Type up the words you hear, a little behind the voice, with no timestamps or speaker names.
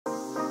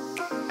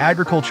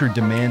Agriculture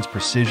demands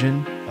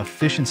precision,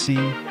 efficiency,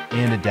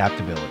 and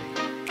adaptability.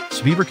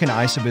 Sveaverken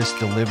ISOBUS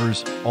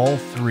delivers all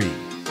three,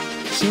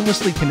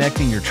 seamlessly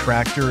connecting your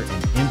tractor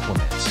and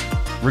implements,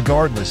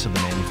 regardless of the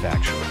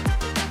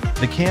manufacturer.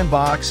 The CAN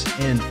box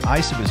and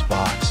ISOBUS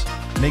box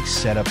make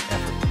setup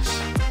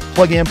effortless.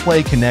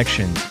 Plug-and-play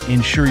connections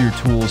ensure your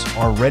tools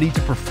are ready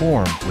to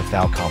perform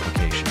without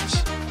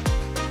complications.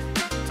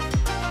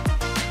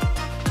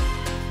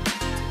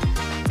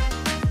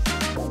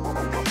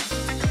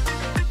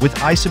 With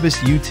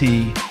ISOBUS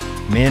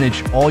UT,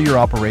 manage all your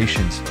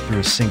operations through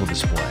a single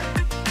display.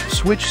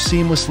 Switch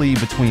seamlessly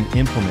between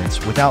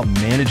implements without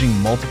managing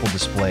multiple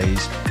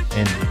displays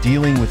and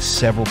dealing with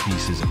several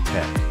pieces of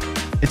tech.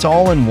 It's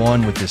all in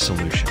one with this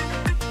solution.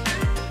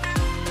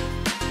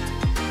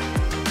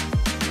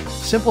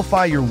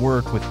 Simplify your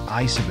work with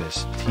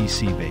ISOBUS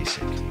TC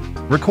Basic.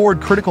 Record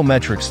critical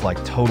metrics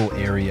like total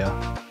area,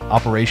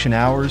 operation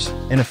hours,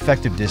 and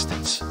effective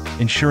distance,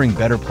 ensuring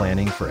better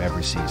planning for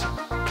every season.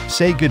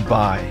 Say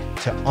goodbye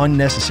to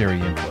unnecessary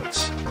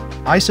inputs.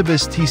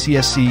 ISOBUS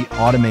TCSC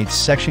automates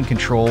section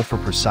control for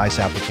precise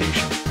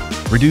application,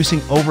 reducing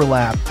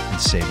overlap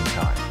and saving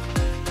time.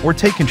 Or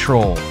take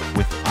control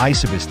with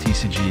ISOBUS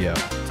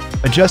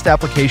TCGO. Adjust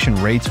application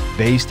rates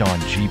based on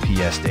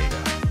GPS data.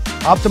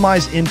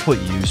 Optimize input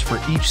use for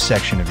each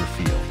section of your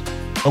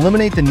field.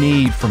 Eliminate the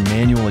need for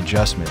manual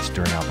adjustments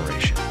during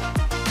operation.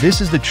 This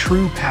is the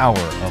true power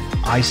of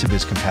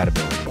ISOBUS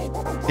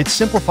compatibility. It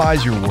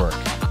simplifies your work,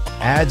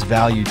 adds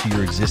value to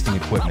your existing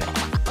equipment,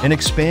 and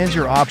expands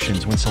your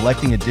options when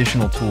selecting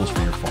additional tools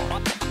for your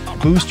farm.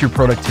 Boost your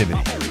productivity.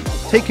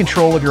 Take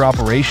control of your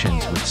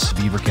operations with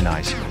Sveaverken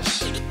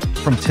ISOBUS.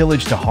 From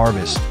tillage to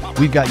harvest,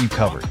 we've got you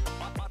covered.